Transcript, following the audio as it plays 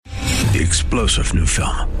The explosive new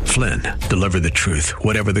film, Flynn, deliver the truth,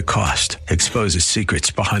 whatever the cost, exposes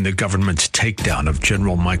secrets behind the government's takedown of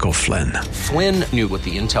General Michael Flynn. Flynn knew what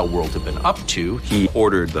the intel world had been up to. He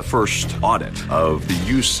ordered the first audit of the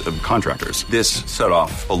use of contractors. This set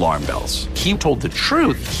off alarm bells. He told the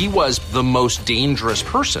truth. He was the most dangerous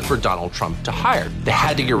person for Donald Trump to hire. They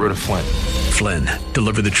had to get rid of Flynn. Flynn,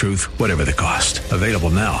 deliver the truth, whatever the cost. Available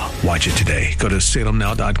now. Watch it today. Go to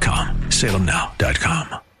salemnow.com.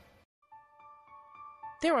 salemnow.com.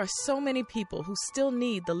 There are so many people who still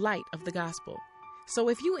need the light of the gospel. So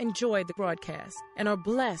if you enjoyed the broadcast and are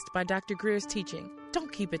blessed by Dr. Greer's teaching,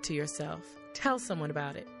 don't keep it to yourself. Tell someone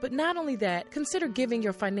about it. But not only that, consider giving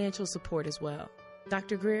your financial support as well.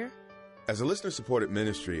 Dr. Greer? As a listener-supported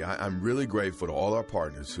ministry, I'm really grateful to all our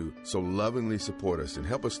partners who so lovingly support us and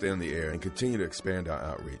help us stay on the air and continue to expand our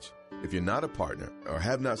outreach. If you're not a partner or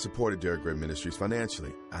have not supported Derek Grier Ministries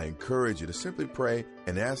financially, I encourage you to simply pray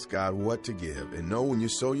and ask God what to give. And know when you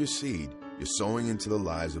sow your seed, you're sowing into the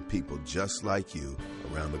lives of people just like you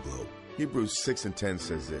around the globe. Hebrews 6:10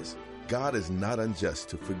 says this, God is not unjust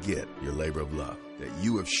to forget your labor of love that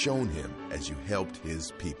you have shown him as you helped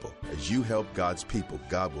his people. As you help God's people,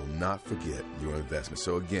 God will not forget your investment.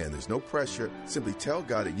 So again, there's no pressure. Simply tell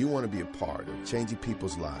God that you want to be a part of changing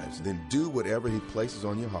people's lives. Then do whatever he places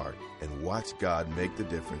on your heart and watch God make the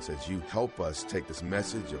difference as you help us take this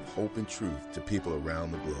message of hope and truth to people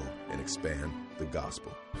around the globe and expand the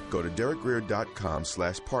gospel. Go to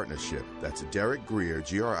DerekGrier.com/partnership. That's Derek Grier,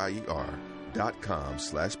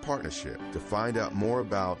 GRIER.com/partnership to find out more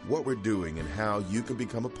about what we're doing and how you can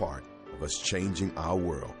become a part of us changing our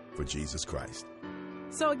world for Jesus Christ.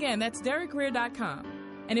 So again, that's DerekGrier.com.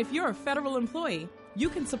 And if you're a federal employee, you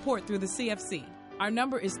can support through the CFC. Our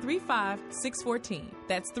number is 35614.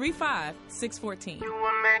 That's 35614. You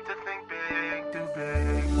were meant to think big, too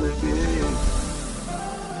big, big.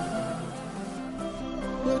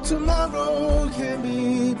 But tomorrow can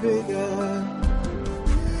be bigger.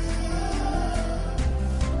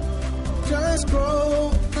 Just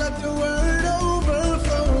grow, let the word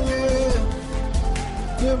overflow,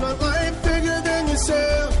 yeah. Live a life bigger than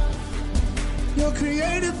yourself. You're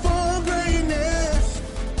created for greatness.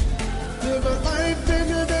 Live a life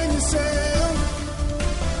bigger than yourself.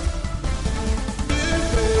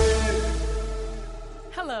 Live big.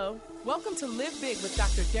 Hello, welcome to Live Big with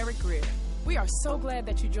Dr. Derek Grier. We are so glad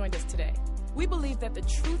that you joined us today. We believe that the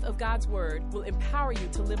truth of God's Word will empower you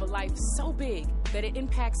to live a life so big that it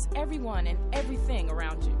impacts everyone and everything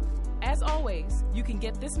around you. As always, you can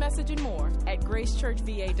get this message and more at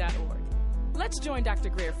gracechurchva.org. Let's join Dr.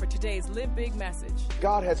 Grier for today's Live Big message.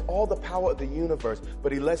 God has all the power of the universe,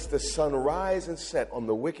 but he lets the sun rise and set on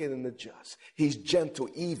the wicked and the just. He's gentle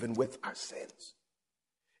even with our sins.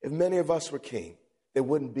 If many of us were king, there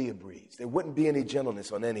wouldn't be a breeze. There wouldn't be any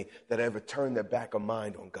gentleness on any that ever turned their back or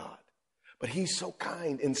mind on God. But he's so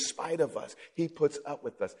kind in spite of us. He puts up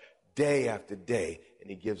with us day after day, and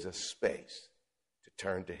he gives us space to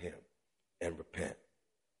turn to him and repent.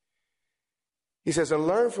 He says, and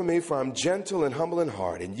learn from me, for I'm gentle and humble in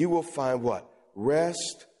heart, and you will find what?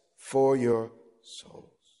 Rest for your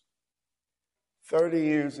souls. 30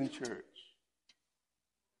 years in church,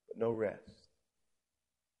 but no rest.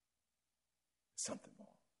 Something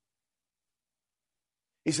wrong.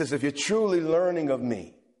 He says, if you're truly learning of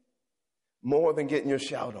me, more than getting your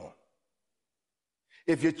shout on.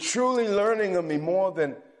 If you're truly learning of me more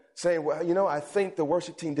than saying, well, you know, I think the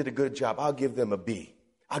worship team did a good job. I'll give them a B.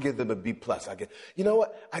 I'll give them a B+. You know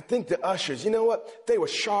what? I think the ushers, you know what? They were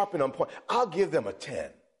sharp and on point. I'll give them a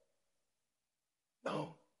 10.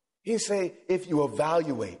 No. He say, if you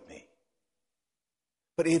evaluate me,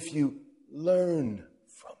 but if you learn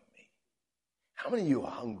from me. How many of you are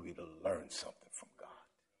hungry to learn something from God?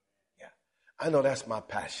 Yeah. I know that's my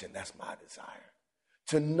passion. That's my desire.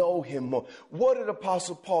 To know him more. What did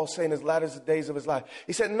Apostle Paul say in his latter days of his life?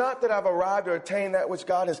 He said, not that I've arrived or attained that which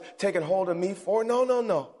God has taken hold of me for.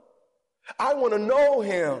 No. I want to know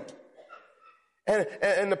him.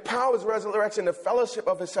 And the power of his resurrection, the fellowship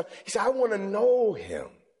of his son. He said, I want to know him.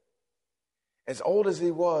 As old as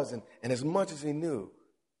he was and as much as he knew,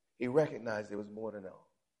 he recognized there was more to know.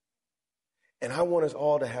 And I want us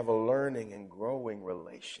all to have a learning and growing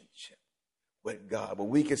relationship with God. But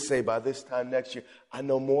we could say by this time next year, I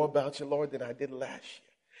know more about you, Lord, than I did last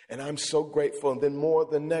year. And I'm so grateful. And then more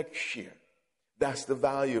the next year. That's the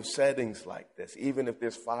value of settings like this. Even if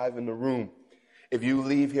there's 5 in the room, if you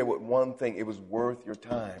leave here with one thing, it was worth your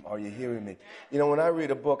time. Are you hearing me? You know, when I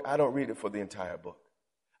read a book, I don't read it for the entire book.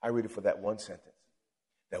 I read it for that one sentence,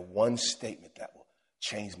 that one statement that will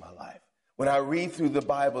change my life. When I read through the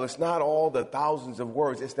Bible, it's not all the thousands of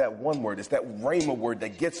words. It's that one word. It's that rhema word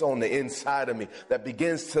that gets on the inside of me, that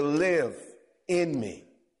begins to live in me,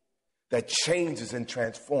 that changes and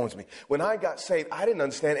transforms me. When I got saved, I didn't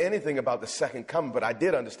understand anything about the second coming, but I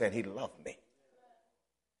did understand he loved me.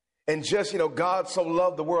 And just, God so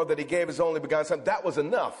loved the world that he gave his only begotten son. That was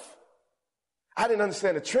enough. I didn't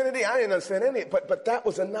understand the Trinity. I didn't understand any, but that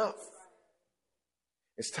was enough.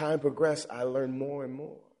 As time progressed, I learned more and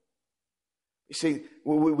more. You see,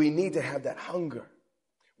 we need to have that hunger.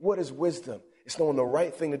 What is wisdom? It's knowing the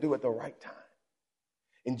right thing to do at the right time.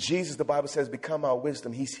 In Jesus, the Bible says, become our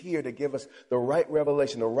wisdom. He's here to give us the right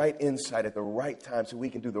revelation, the right insight at the right time so we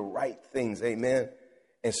can do the right things, amen,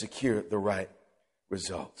 and secure the right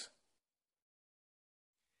results.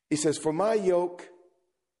 He says, for my yoke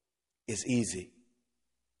is easy.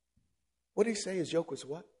 What did he say? His yoke was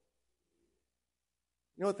what?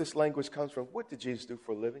 You know what this language comes from? What did Jesus do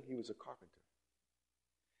for a living? He was a carpenter.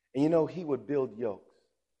 And he would build yokes.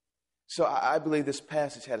 So I believe this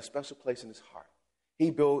passage had a special place in his heart.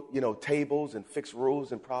 He built, tables and fixed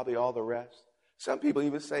rules and probably all the rest. Some people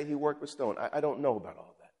even say he worked with stone. I don't know about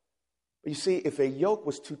all that. But you see, if a yoke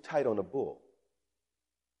was too tight on a bull,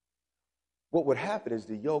 what would happen is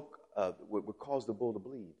the yoke would cause the bull to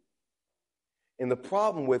bleed. And the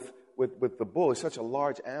problem with the bull is such a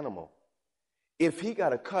large animal. If he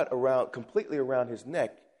got a cut completely around his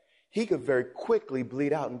neck, he could very quickly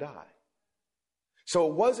bleed out and die. So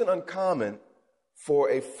it wasn't uncommon for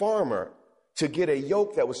a farmer to get a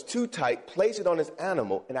yoke that was too tight, place it on his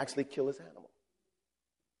animal, and actually kill his animal.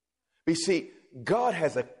 But you see, God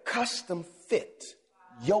has a custom fit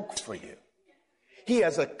yoke for you. He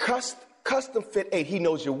has a custom fit aid. He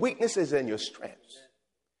knows your weaknesses and your strengths.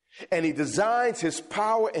 And he designs his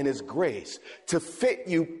power and his grace to fit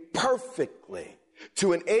you perfectly,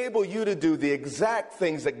 to enable you to do the exact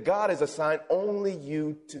things that God has assigned only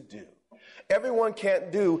you to do. Everyone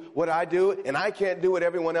can't do what I do, and I can't do what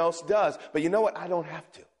everyone else does. But you know what? I don't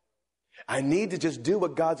have to. I need to just do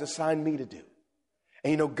what God's assigned me to do.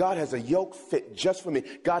 And God has a yoke fit just for me.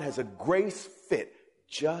 God has a grace fit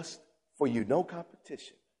just for you. No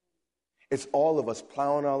competition. It's all of us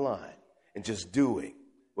plowing our line and just doing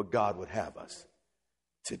what God would have us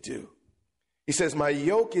to do. He says, my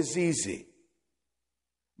yoke is easy.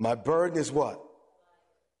 My burden is what?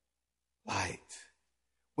 Light.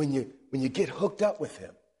 When you get hooked up with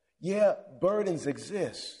him, yeah, burdens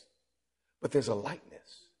exist, but there's a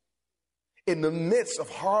lightness. In the midst of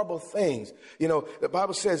horrible things, the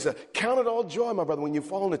Bible says, count it all joy, my brother, when you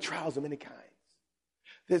fall into trials of many kinds.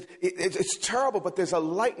 It's terrible, but there's a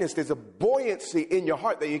lightness, there's a buoyancy in your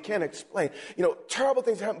heart that you can't explain. Terrible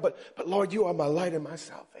things happen, but Lord, you are my light and my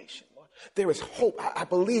salvation, Lord. There is hope. I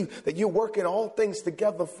believe that you're working all things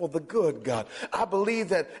together for the good, God. I believe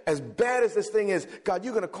that as bad as this thing is, God,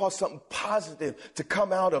 you're going to cause something positive to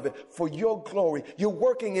come out of it for your glory. You're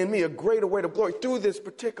working in me a greater weight of glory through this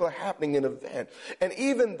particular happening and event. And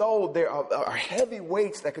even though there are heavy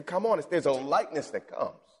weights that could come on us, there's a lightness that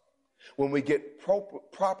comes when we get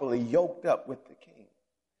properly yoked up with the King.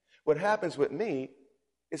 What happens with me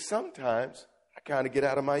is sometimes I kind of get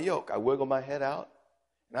out of my yoke. I wiggle my head out,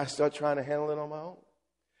 and I start trying to handle it on my own.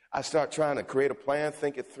 I start trying to create a plan,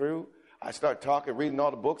 think it through. I start talking, reading all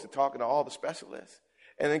the books and talking to all the specialists.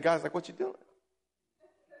 And then God's like, what you doing?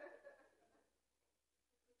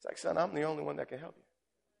 It's like, son, I'm the only one that can help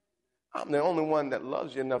you. I'm the only one that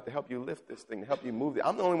loves you enough to help you lift this thing, to help you move it.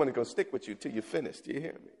 I'm the only one that's going to stick with you till you're finished. Do you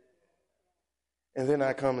hear me? And then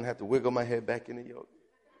I come and have to wiggle my head back in the yoke.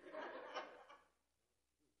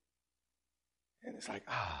 And it's like,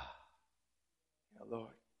 Lord,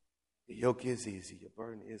 the yoke is easy. Your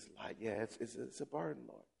burden is light. Yeah, it's a burden,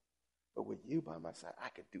 Lord. But with you by my side, I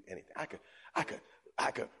could do anything.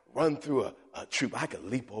 I could run through a troop. I could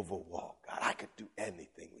leap over a wall. God, I could do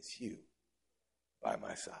anything with you by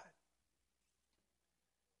my side.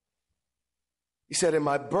 He said, and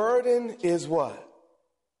my burden is what?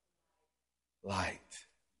 Light.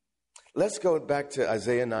 Let's go back to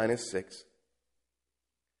Isaiah 9:6.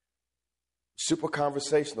 Super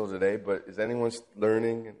conversational today, but is anyone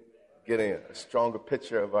learning and getting a stronger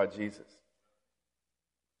picture of our Jesus?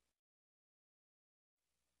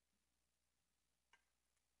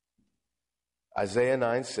 Isaiah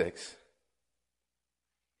 9:6.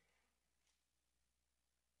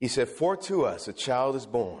 He said, for to us a child is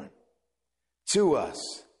born, to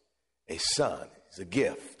us a son is a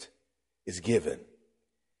gift is given.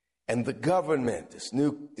 And the government,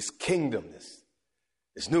 this kingdom,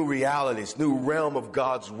 this new reality, this new realm of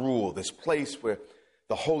God's rule, this place where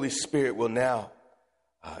the Holy Spirit will now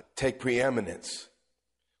take preeminence,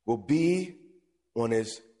 will be on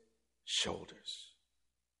his shoulders.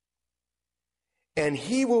 And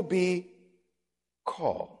he will be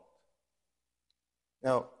called.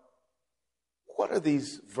 Now, what are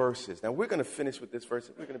these verses? Now, we're going to finish with this verse.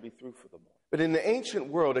 We're going to be through for the morning. But in the ancient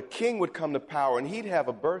world, a king would come to power, and he'd have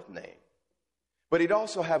a birth name, but he'd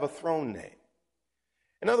also have a throne name.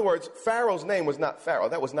 In other words, Pharaoh's name was not Pharaoh.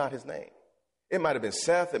 That was not his name. It might have been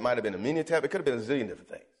Seth. It might have been Amenhotep. It could have been a zillion different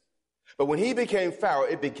things. But when he became Pharaoh,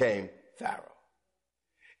 it became Pharaoh.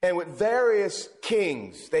 And with various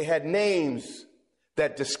kings, they had names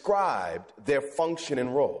that described their function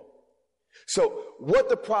and role. So what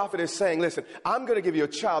the prophet is saying, listen, I'm going to give you a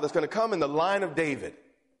child that's going to come in the line of David.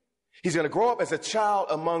 He's going to grow up as a child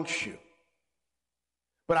amongst you.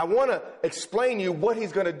 But I want to explain to you what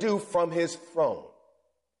he's going to do from his throne.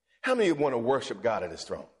 How many of you want to worship God at his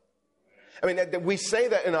throne? I mean, we say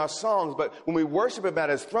that in our songs, but when we worship him at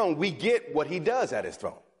his throne, we get what he does at his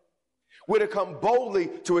throne. We're to come boldly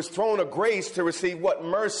to his throne of grace to receive what?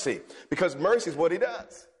 Mercy. Because mercy is what he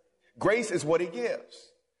does. Grace is what he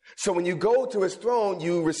gives. So when you go to his throne,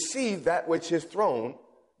 you receive that which his throne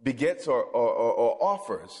begets or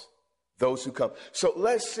offers those who come. So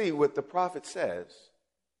let's see what the prophet says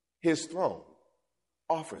his throne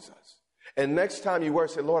offers us. And next time you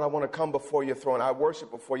worship, say, Lord, I want to come before your throne. I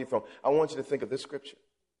worship before your throne. I want you to think of this scripture.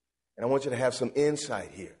 And I want you to have some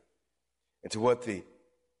insight here into what the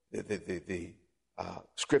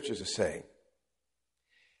scriptures are saying.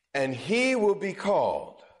 And he will be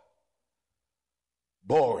called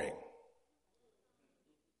boring.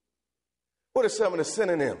 What are some of the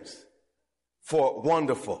synonyms for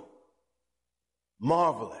wonderful,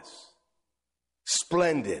 marvelous,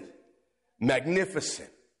 splendid, magnificent,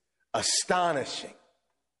 astonishing,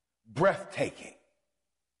 breathtaking?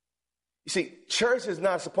 You see, church is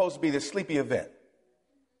not supposed to be this sleepy event.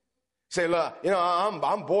 Say,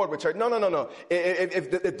 I'm bored with church. No.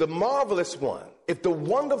 If the marvelous one, if the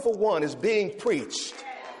wonderful one is being preached,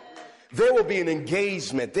 there will be an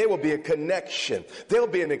engagement. There will be a connection. There will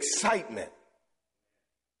be an excitement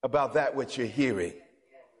about that which you're hearing.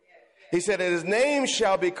 He said that his name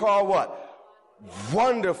shall be called what?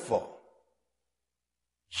 Wonderful.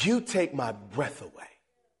 You take my breath away.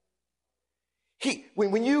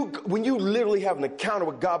 When you literally have an encounter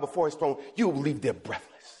with God before his throne, you will leave there breathless.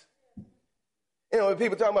 You know, when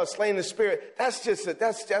people talk about slaying the spirit, that's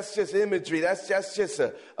just imagery. That's just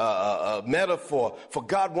a metaphor for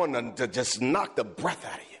God wanting to just knock the breath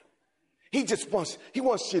out of you. He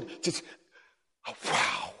wants you to just, oh,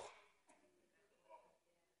 wow.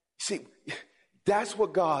 See, that's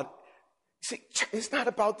what God, see, it's not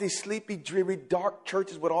about these sleepy, dreary, dark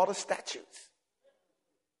churches with all the statues.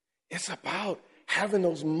 It's about having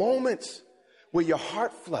those moments where your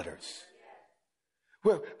heart flutters.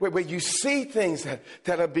 Where you see things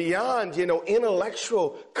that are beyond,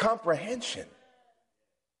 intellectual comprehension.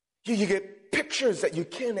 You get pictures that you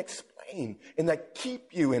can't explain and that keep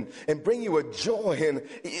you and bring you a joy. And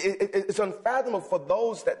it's unfathomable for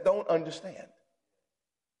those that don't understand.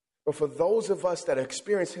 But for those of us that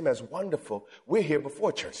experience him as wonderful, we're here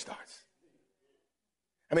before church starts.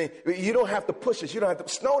 I mean, you don't have to push us. You don't have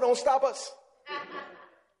to. Snow don't stop us.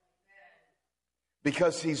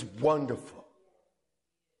 Because he's wonderful.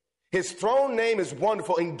 His throne name is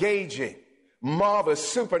wonderful, engaging, marvelous,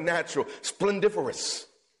 supernatural, splendiferous.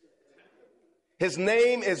 His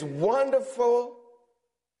name is Wonderful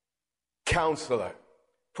Counselor.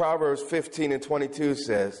 Proverbs 15:22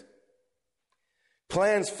 says,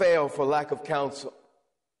 plans fail for lack of counsel,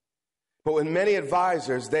 but with many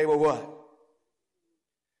advisors, they were what?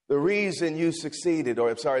 The reason you succeeded,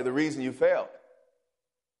 the reason you failed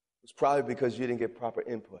was probably because you didn't get proper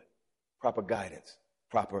input, proper guidance,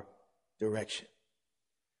 proper direction.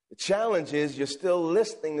 The challenge is you're still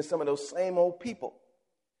listening to some of those same old people.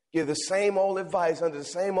 Give the same old advice under the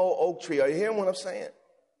same old oak tree. Are you hearing what I'm saying?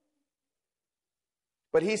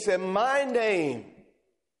 But he said, my name,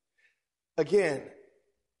 again,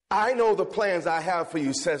 I know the plans I have for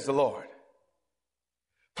you, says the Lord.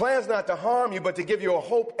 Plans not to harm you, but to give you a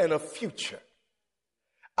hope and a future.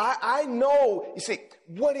 I know, you see,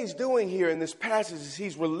 what he's doing here in this passage is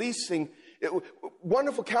he's releasing.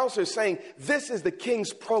 Wonderful Counselor is saying, this is the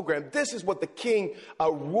king's program. This is what the king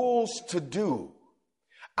rules to do.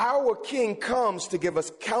 Our king comes to give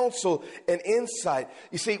us counsel and insight.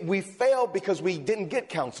 You see, we failed because we didn't get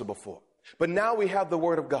counsel before. But now we have the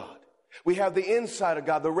word of God. We have the insight of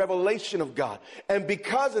God, the revelation of God. And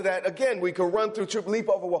because of that, again, we can run through troop, leap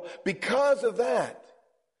over wall. Because of that,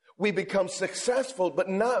 we become successful, but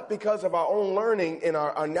not because of our own learning in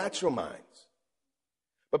our natural minds,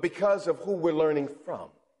 but because of who we're learning from.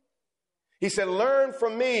 He said, learn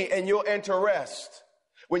from me and you'll enter rest.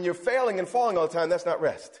 When you're failing and falling all the time, that's not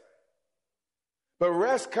rest. But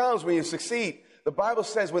rest comes when you succeed. The Bible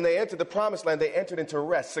says when they entered the promised land, they entered into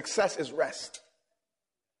rest. Success is rest.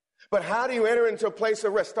 But how do you enter into a place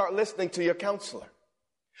of rest? Start listening to your counselor.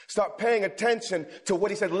 Start paying attention to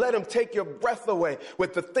what he said. Let him take your breath away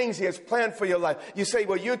with the things he has planned for your life. You say,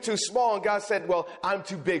 well, you're too small. And God said, well, I'm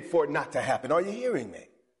too big for it not to happen. Are you hearing me?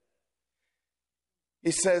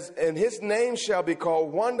 He says, and his name shall be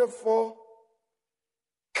called Wonderful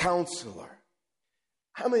Counselor.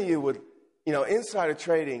 How many of you would, insider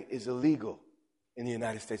trading is illegal in the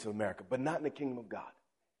United States of America, but not in the kingdom of God.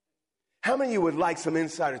 How many of you would like some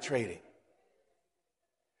insider trading?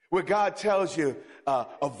 Where God tells you,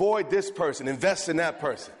 avoid this person, invest in that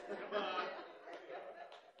person.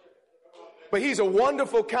 But he's a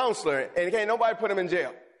wonderful counselor, and can't nobody put him in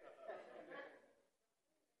jail.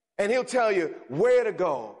 And he'll tell you where to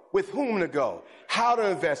go, with whom to go, how to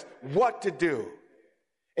invest, what to do.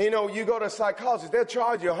 And, you go to a psychologist, they'll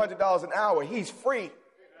charge you $100 an hour. He's free.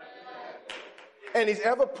 And he's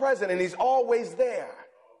ever present, and he's always there,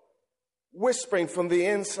 whispering from the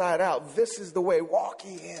inside out, this is the way, walk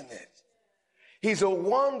ye in it. He's a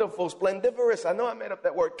wonderful, splendiferous, I know I made up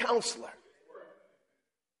that word, counselor.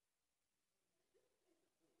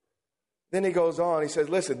 Then he goes on, he says,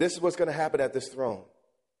 listen, this is what's going to happen at this throne.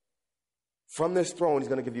 From this throne, he's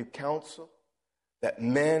going to give you counsel that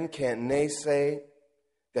men can't naysay,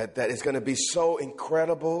 that is going to be so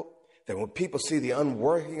incredible that when people see the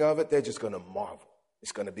unworking of it, they're just going to marvel.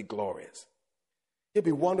 It's going to be glorious. He'll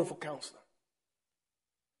be wonderful counselor.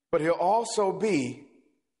 But he'll also be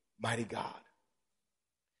mighty God.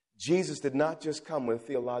 Jesus did not just come with a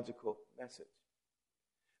theological message.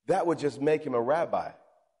 That would just make him a rabbi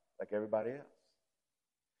like everybody else.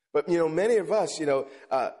 But, many of us,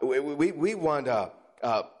 we want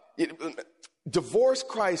divorce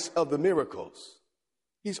Christ of the miracles.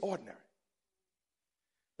 He's ordinary.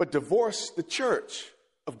 But divorce the church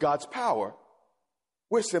of God's power,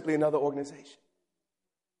 we're simply another organization.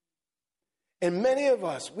 And many of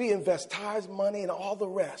us, we invest tithes, money, and all the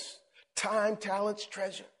rest, time, talents,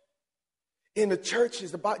 treasure, in the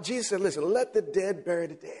churches. Jesus said, listen, let the dead bury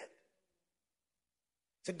the dead.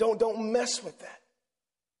 He said, don't mess with that.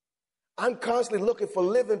 I'm constantly looking for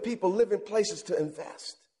living people, living places to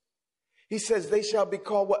invest. He says they shall be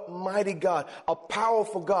called what? Mighty God, a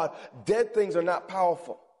powerful God. Dead things are not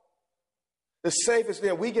powerful. The safest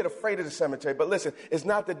thing, we get afraid of the cemetery, but listen, it's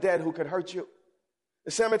not the dead who could hurt you.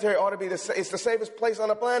 The cemetery ought to be it's the safest place on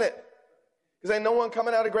the planet. Because ain't no one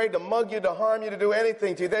coming out of the grave to mug you, to harm you, to do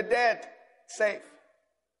anything to you. They're dead. Safe.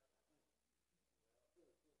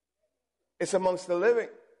 It's amongst the living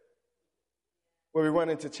where we run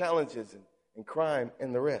into challenges and crime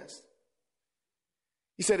and the rest.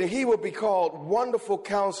 He said, and he will be called Wonderful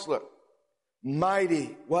Counselor,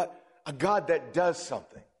 Mighty, what? A God that does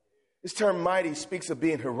something. This term mighty speaks of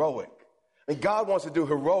being heroic. And God wants to do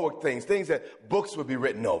heroic things that books would be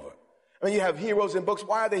written over. I mean, you have heroes in books.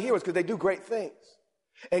 Why are they heroes? Because they do great things.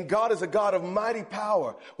 And God is a God of mighty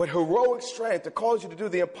power with heroic strength to cause you to do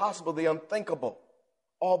the impossible, the unthinkable,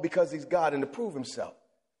 all because he's God and to prove himself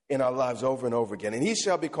in our lives over and over again. And he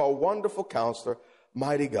shall be called Wonderful Counselor,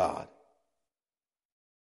 Mighty God.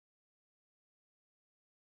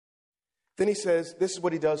 Then he says, this is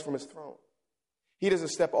what he does from his throne. He doesn't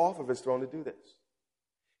step off of his throne to do this.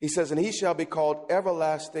 He says, and he shall be called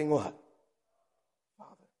Everlasting what?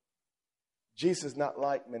 Father. Jesus is not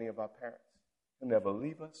like many of our parents. He'll never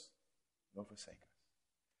leave us nor forsake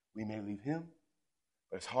us. We may leave him,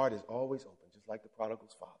 but his heart is always open, just like the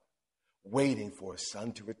prodigal's father, waiting for his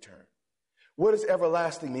son to return. What does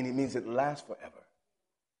everlasting mean? It means it lasts forever.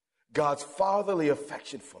 God's fatherly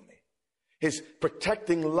affection for me, his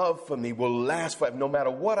protecting love for me will last forever, no matter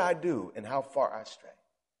what I do and how far I stray.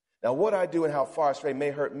 Now, what I do and how far I stray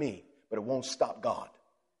may hurt me, but it won't stop God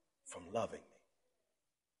from loving me.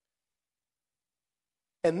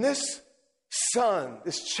 And this son,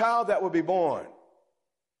 this child that will be born,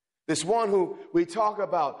 this one who we talk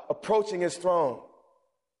about approaching his throne,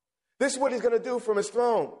 this is what he's going to do from his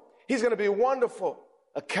throne. He's going to be wonderful,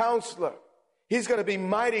 a counselor. He's going to be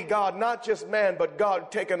mighty God, not just man, but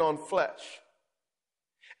God taken on flesh.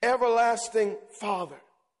 Everlasting Father.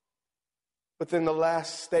 But then the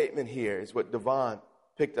last statement here is what Devon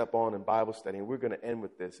picked up on in Bible study, and we're going to end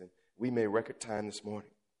with this, and we may record time this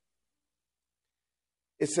morning.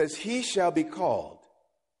 It says, he shall be called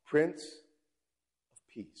Prince of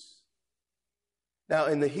Peace. Now,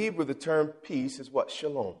 in the Hebrew, the term peace is what?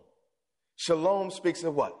 Shalom. Shalom speaks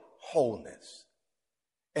of what? Wholeness.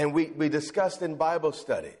 And we discussed in Bible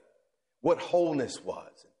study what wholeness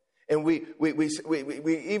was. And we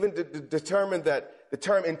even determined that the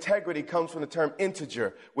term integrity comes from the term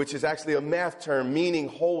integer, which is actually a math term meaning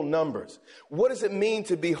whole numbers. What does it mean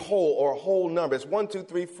to be whole or a whole number? It's 1, 2,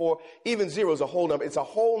 3, 4, even 0 is a whole number. It's a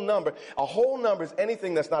whole number. A whole number is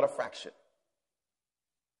anything that's not a fraction.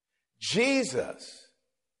 Jesus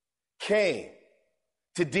came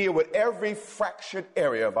to deal with every fractured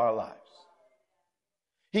area of our lives.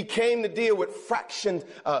 He came to deal with fractions.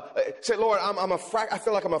 Say, Lord, I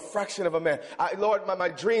feel like I'm a fraction of a man. Lord, my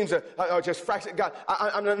dreams are just fractions. God,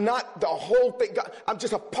 I'm not the whole thing. God, I'm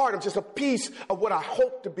just a part. I'm just a piece of what I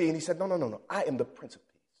hope to be. And he said, no. I am the Prince of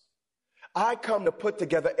Peace. I come to put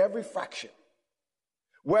together every fraction.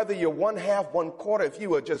 Whether you're 1/2, 1/4, if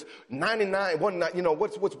you were just 99,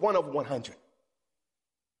 what's 1 over 100?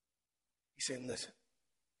 He said, listen,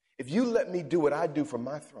 if you let me do what I do from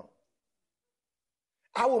my throne,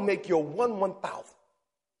 I will make your 1/1000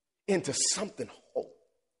 into something whole.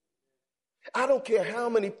 I don't care how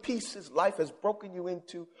many pieces life has broken you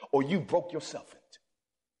into or you broke yourself into.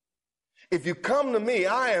 If you come to me,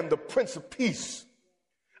 I am the Prince of Peace.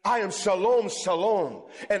 I am Shalom, Shalom,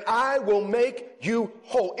 and I will make you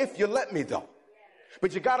whole if you let me, though.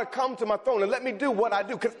 But you got to come to my throne and let me do what I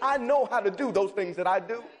do, because I know how to do those things that I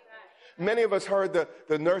do. Many of us heard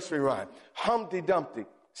the nursery rhyme. Humpty Dumpty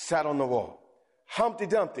sat on the wall. Humpty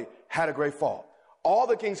Dumpty had a great fall. All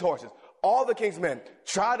the king's horses, all the king's men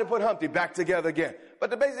tried to put Humpty back together again, but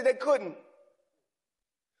basically they couldn't.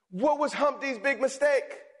 What was Humpty's big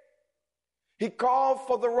mistake? He called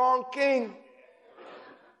for the wrong king.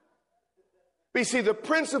 But you see, the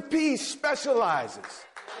Prince of Peace specializes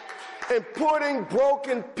in putting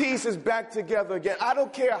broken pieces back together again. I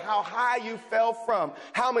don't care how high you fell from,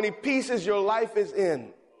 how many pieces your life is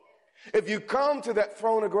in. If you come to that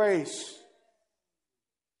throne of grace,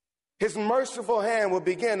 his merciful hand will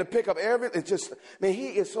begin to pick up he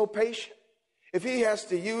is so patient. If he has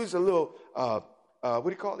to use a little, what do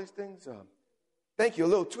you call these things? A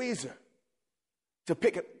little tweezer to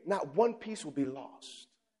pick it, not one piece will be lost.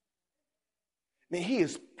 He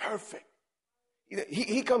is perfect.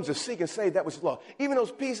 He comes to seek and save that which is lost. Even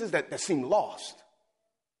those pieces that seem lost.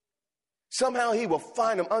 Somehow he will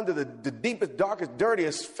find them under the deepest, darkest,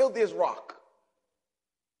 dirtiest, filthiest rock.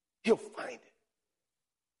 He'll find it.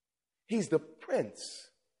 He's the Prince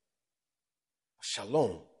of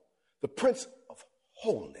Shalom, the Prince of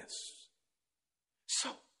Wholeness. So,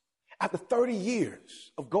 after 30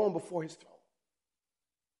 years of going before his throne,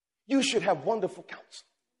 you should have wonderful counsel.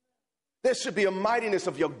 There should be a mightiness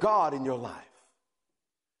of your God in your life.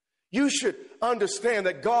 You should understand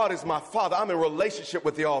that God is my Father. I'm in relationship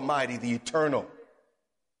with the Almighty, the Eternal.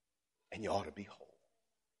 And you ought to be whole.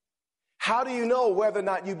 How do you know whether or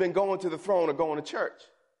not you've been going to the throne or going to church?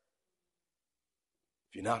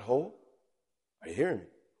 If you're not whole, are you hearing me?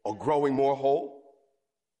 Or growing more whole?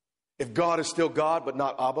 If God is still God but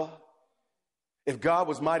not Abba? If God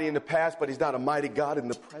was mighty in the past but he's not a mighty God in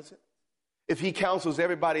the present? If he counsels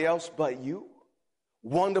everybody else but you?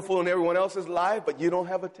 Wonderful in everyone else's life, but you don't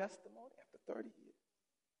have a testimony after 30 years?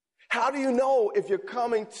 How do you know if you're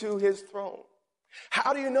coming to his throne?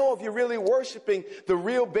 How do you know if you're really worshiping the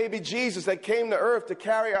real baby Jesus that came to earth to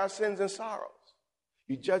carry our sins and sorrows?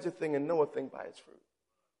 You judge a thing and know a thing by its fruit.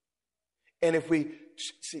 And if we,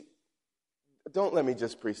 don't let me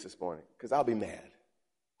just preach this morning, because I'll be mad.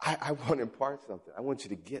 I want to impart something. I want you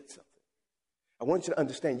to get something. I want you to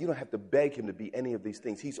understand you don't have to beg him to be any of these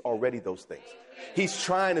things. He's already those things. He's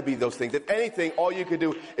trying to be those things. If anything, all you can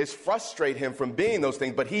do is frustrate him from being those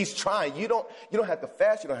things, but he's trying. You don't have to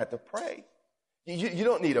fast. You don't have to pray. You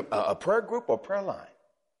don't need a prayer group or prayer line.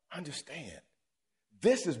 Understand.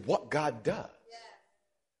 This is what God does.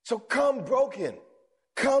 So come broken.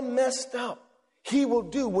 Come messed up. He will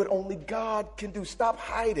do what only God can do. Stop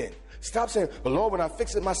hiding. Stop saying, well, Lord, when I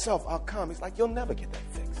fix it myself, I'll come. It's like you'll never get that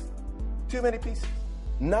fixed. Too many pieces.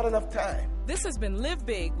 Not enough time. This has been Live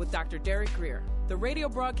Big with Dr. Derek Grier, the radio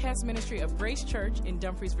broadcast ministry of Grace Church in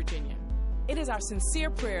Dumfries, Virginia. It is our sincere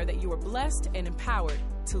prayer that you are blessed and empowered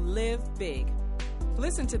to live big.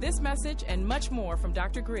 Listen to this message and much more from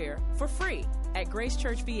Dr. Grier for free at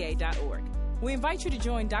gracechurchva.org. We invite you to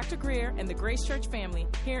join Dr. Grier and the Grace Church family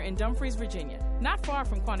here in Dumfries, Virginia, not far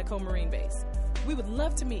from Quantico Marine Base. We would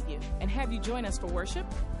love to meet you and have you join us for worship,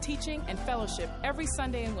 teaching, and fellowship every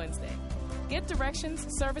Sunday and Wednesday. Get directions,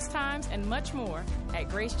 service times, and much more at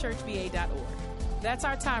gracechurchva.org. That's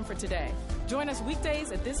our time for today. Join us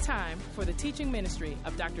weekdays at this time for the teaching ministry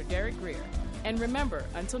of Dr. Derek Grier. And remember,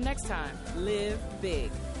 until next time, live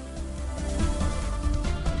big.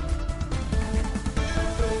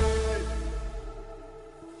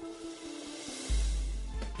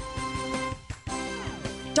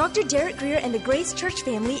 Dr. Derek Grier and the Grace Church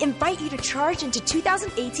family invite you to charge into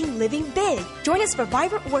 2018 living big. Join us for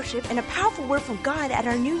vibrant worship and a powerful word from God at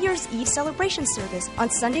our New Year's Eve celebration service on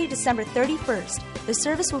Sunday, December 31st. The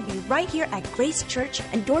service will be right here at Grace Church,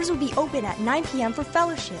 and doors will be open at 9 p.m. for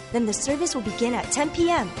fellowship. Then the service will begin at 10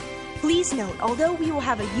 p.m. Please note, although we will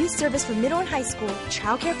have a youth service for middle and high school,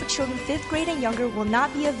 childcare for children 5th grade and younger will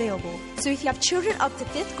not be available. So if you have children up to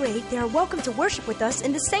 5th grade, they are welcome to worship with us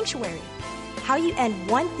in the sanctuary. How you end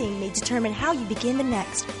one thing may determine how you begin the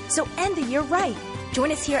next. So end the year right.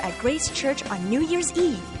 Join us here at Grace Church on New Year's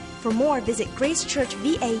Eve. For more, visit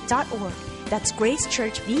gracechurchva.org. That's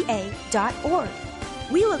gracechurchva.org.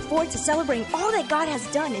 We look forward to celebrating all that God has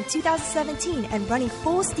done in 2017 and running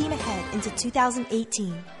full steam ahead into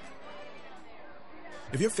 2018.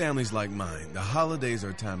 If your family's like mine, the holidays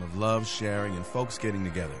are a time of love, sharing, and folks getting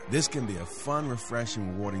together. This can be a fun,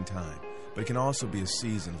 refreshing, rewarding time, but it can also be a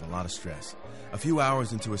season of a lot of stress. A few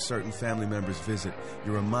hours into a certain family member's visit,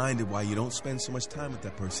 you're reminded why you don't spend so much time with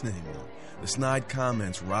that person anymore. The snide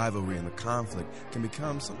comments, rivalry, and the conflict can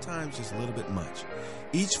become sometimes just a little bit much.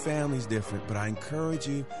 Each family's different, but I encourage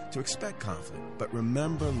you to expect conflict. But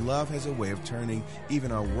remember, love has a way of turning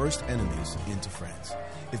even our worst enemies into friends.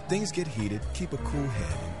 If things get heated, keep a cool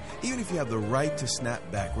head. And even if you have the right to snap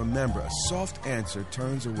back, remember, a soft answer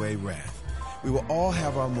turns away wrath. We will all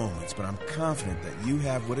have our moments, but I'm confident that you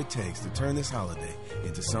have what it takes to turn this holiday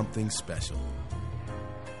into something special.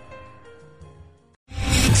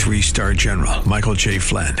 3-star General Michael J.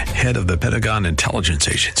 Flynn, head of the Pentagon Intelligence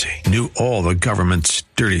Agency, knew all the government's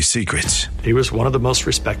dirty secrets. He was one of the most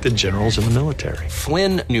respected generals in the military.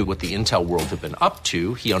 Flynn knew what the intel world had been up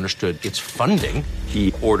to. He understood its funding.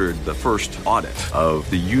 He ordered the first audit of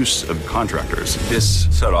the use of contractors. This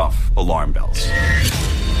set off alarm bells.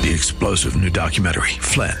 The explosive new documentary,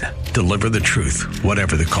 Flynn, Deliver the Truth,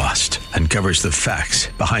 Whatever the Cost, uncovers the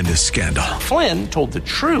facts behind this scandal. Flynn told the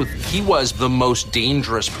truth. He was the most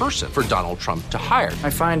dangerous person for Donald Trump to hire. I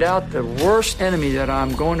find out the worst enemy that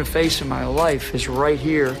I'm going to face in my life is right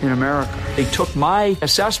here in America. They took my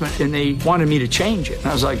assessment and they wanted me to change it. And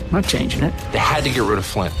I was like, I'm not changing it. They had to get rid of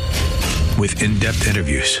Flynn. With in-depth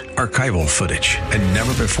interviews, archival footage, and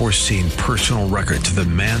never-before-seen personal records of the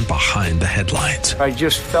man behind the headlines. I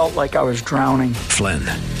just felt like I was drowning. Flynn,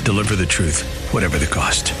 Deliver the Truth, Whatever the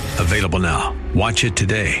Cost. Available now. Watch it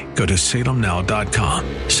today. Go to salemnow.com.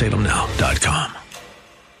 salemnow.com.